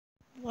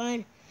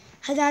one.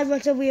 Hi guys,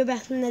 what's up? We are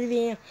back from another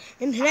video.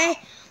 And today,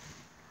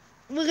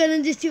 we're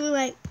gonna just do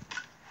like,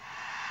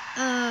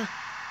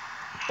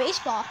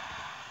 baseball.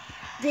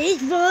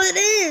 Baseball it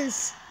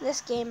is! This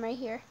game right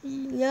here.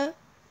 Yep.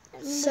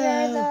 And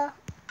So,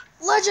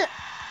 we're the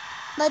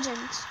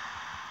Legends.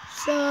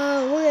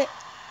 So, we're,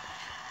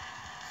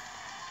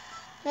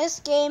 This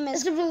game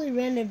it's is, a really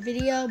random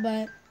video,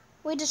 but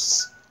we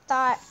just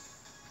thought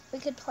we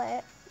could play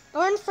it.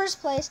 We're in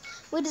first place.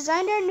 We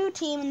designed our new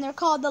team and they're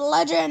called the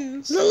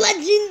Legends. the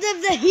legends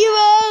of the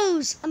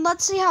heroes! And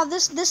let's see how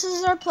this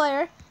is our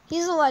player.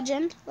 He's a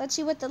legend. Let's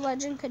see what the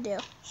legend could do.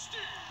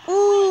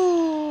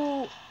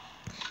 Ooh.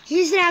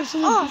 He's an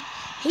absolute,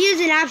 he is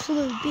an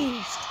absolute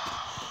beast.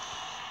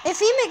 If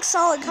he makes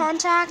solid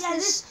contact, Yeah,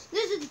 this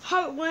is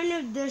part one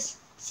of this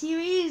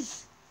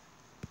series.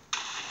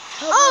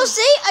 Oh,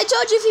 see? I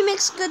told you if he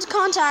makes good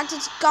contact,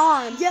 it's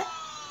gone. Yep.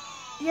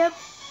 Yep.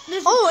 This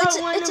is Oh,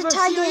 part one it's of a our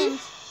tie series. game.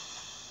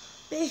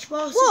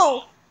 Baseball.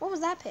 Whoa. What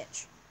was that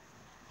pitch?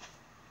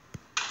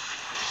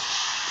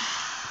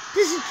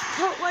 This is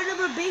part one of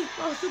our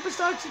Baseball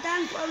Superstar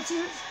 2012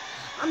 series.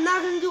 I'm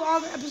not going to do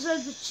all the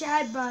episodes with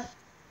Chad, but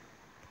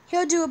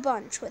He'll do a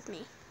bunch with me.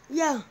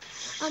 yeah.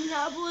 I'm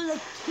not doing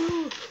like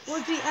 2 or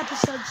 3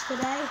 episodes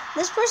today.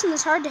 This person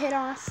is hard to hit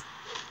off.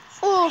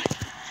 Oh.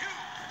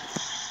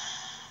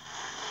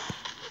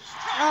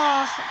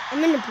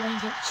 I'm in the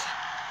blanket.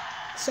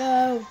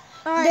 So,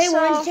 Alright, day so,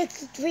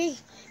 163.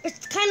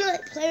 It's kind of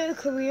like player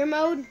career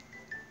mode.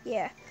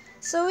 yeah.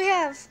 So we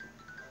have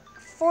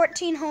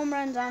 14 home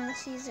runs on the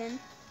season.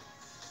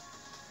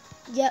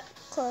 Yep.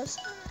 Close.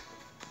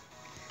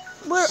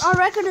 Our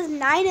record is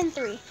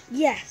 9-3.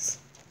 Yes.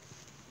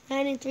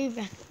 93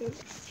 record.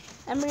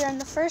 And we are in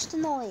the first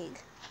in the league.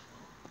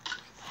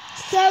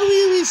 So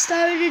we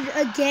started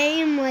a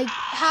game like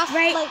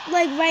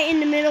right in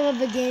the middle of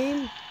the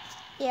game.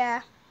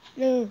 Yeah.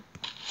 No.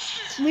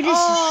 We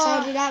just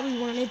decided that we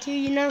wanted to,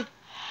 you know?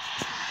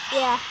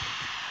 Yeah.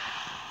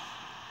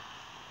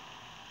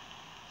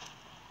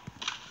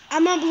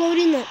 I'm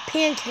uploading the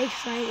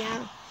pancakes right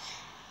now.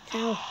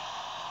 So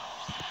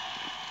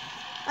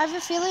I have a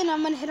feeling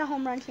I'm going to hit a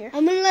home run here.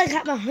 I'm gonna like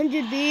have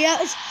 100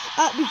 videos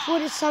up before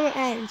the summer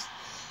ends.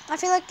 I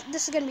feel like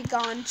this is going to be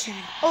gone.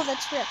 Chad. Oh,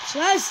 that's ripped.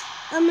 Plus,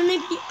 I'm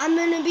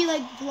gonna be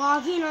like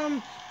vlogging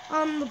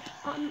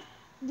on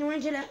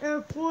going to the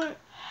airport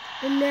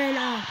and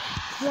then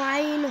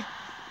flying.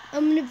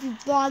 I'm gonna be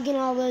vlogging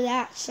all of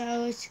that,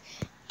 so it's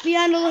be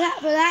on the lookout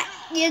for that.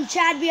 You and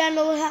Chad be on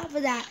the lookout for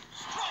that.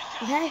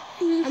 Okay?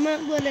 I'm gonna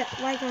upload it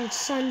like on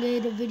Sunday,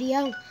 the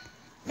video.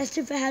 That's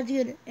if it has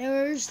good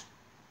errors.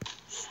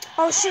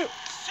 Oh, shoot.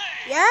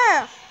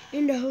 Yeah.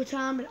 In the whole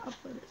time, I'm gonna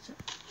upload it. So.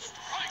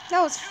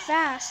 That was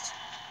fast.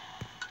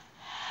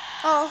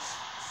 Oh,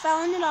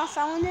 fouling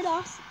it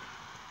off.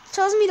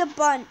 Tells me to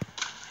bunt.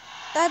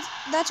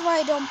 That's why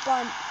I don't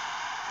bunt.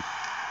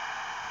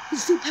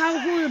 He's too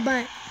powerful to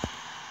bunt.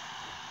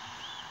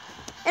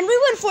 And we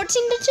won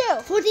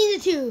 14-2.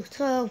 14-2.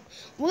 So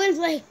we're gonna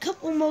play a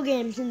couple more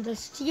games in this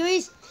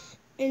series.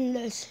 In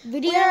this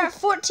video, We are at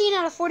 14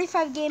 out of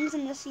 45 games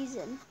in the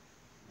season.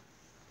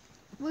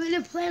 we're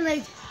gonna play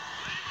like.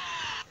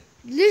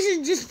 This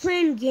is just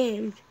playing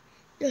games.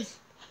 This.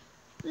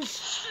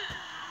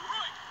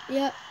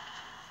 Yep.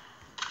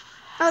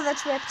 Oh,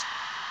 that's ripped.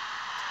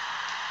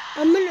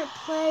 We're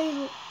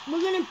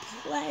gonna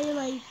play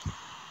like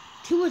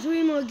 2 or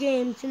 3 more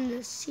games in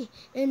this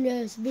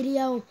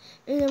video,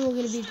 and then we're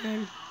gonna be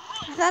done.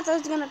 I thought that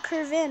was gonna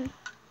curve in.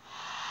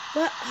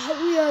 But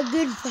we are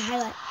good for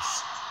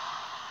highlights.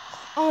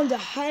 On the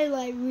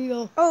highlight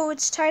reel. Oh,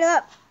 it's tied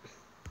up.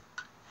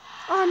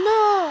 Oh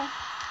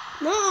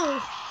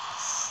No.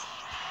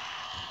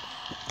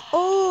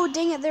 Oh,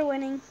 dang it, they're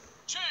winning.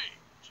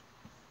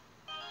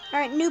 All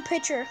right, new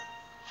pitcher.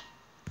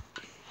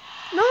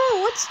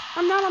 No,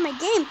 I'm not on my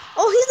game.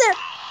 Oh, he's there.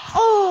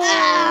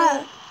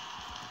 Oh.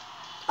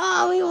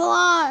 Oh, we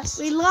lost.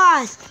 We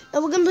lost.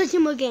 And we're gonna play 2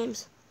 more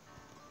games.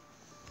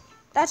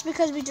 That's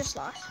because we just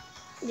lost.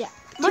 Yeah.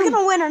 We're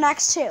gonna win our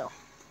next 2.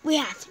 We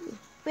have to.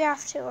 We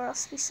have to, or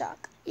else we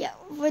suck. Yeah,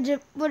 we're the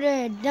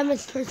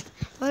dumbest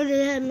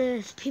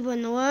people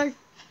in the world.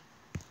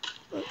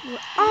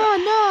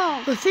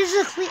 Oh We're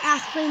physically,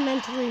 actually,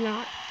 mentally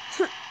not.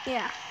 no.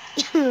 Yeah.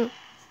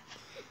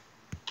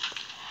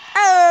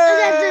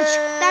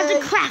 That's a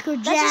Cracker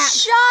Jack. That's a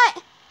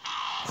shot.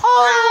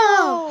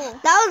 Oh.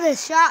 That was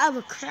a shot of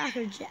a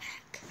Cracker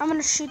Jack. I'm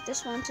gonna shoot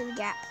this one to the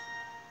gap.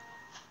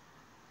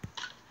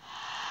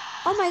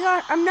 Oh my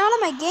god, I'm not on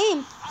my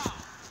game.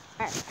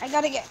 Alright, I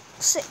gotta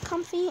sit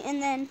comfy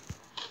and then.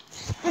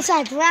 It's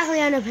like directly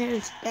on the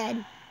parents'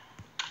 bed.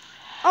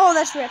 Oh,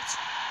 that's ripped.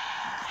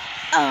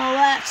 Oh,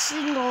 that's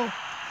single.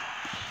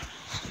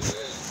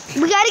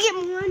 We gotta get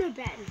more in the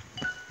bed.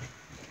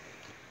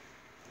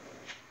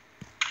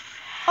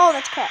 Oh,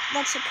 that's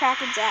a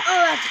Cracker Jack.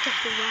 Oh, that's a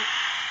Cracker Jack.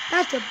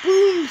 That's a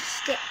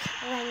boomstick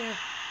right now.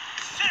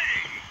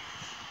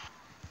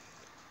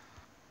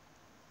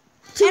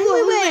 And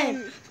we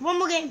win. One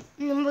more game,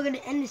 and then we're gonna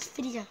end this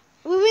video.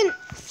 We went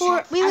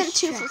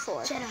 2 for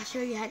 4. Chad, I'll show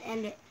you how to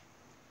end it.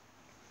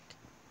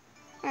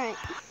 Alright.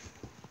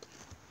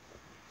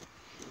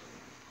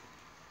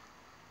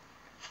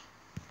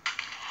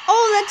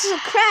 Oh, that's a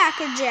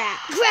Cracker Jack.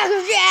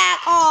 Cracker Jack!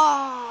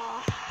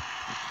 Oh.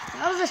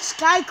 That was a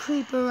sky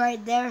creeper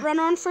right there.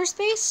 Runner on first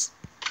base.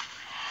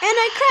 And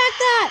I cracked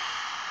that.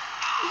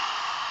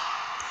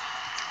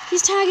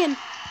 He's tagging.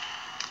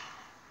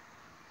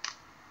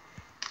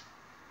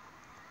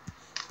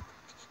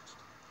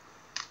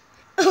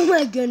 Oh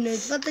my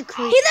goodness, what the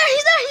creep. He's there.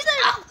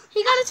 Oh,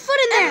 he got his foot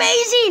in there.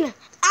 Amazing!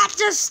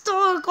 That's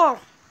historical.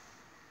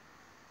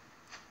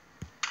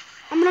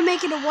 I'm going to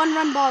make it a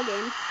 1-run ball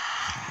game.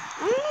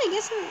 I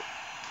guess not.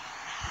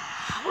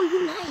 How are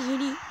you not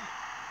hitting?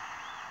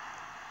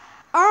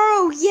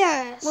 Oh,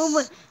 yes.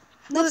 Well,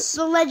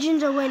 the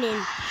Legends are winning.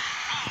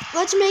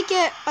 Let's make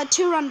it a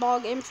 2-run ball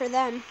game for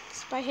them.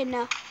 Just by hitting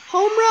a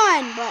home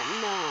run, but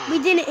no.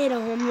 We didn't hit a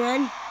home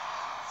run.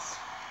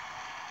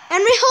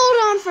 And we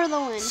hold on for the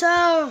win.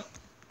 So,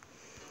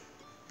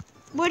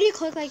 Where do you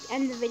click like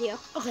end the video?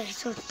 okay,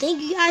 so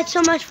thank you guys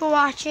so much for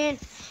watching.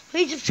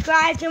 Please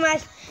subscribe to my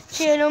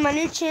channel, my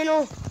new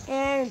channel,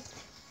 and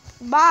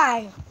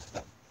bye.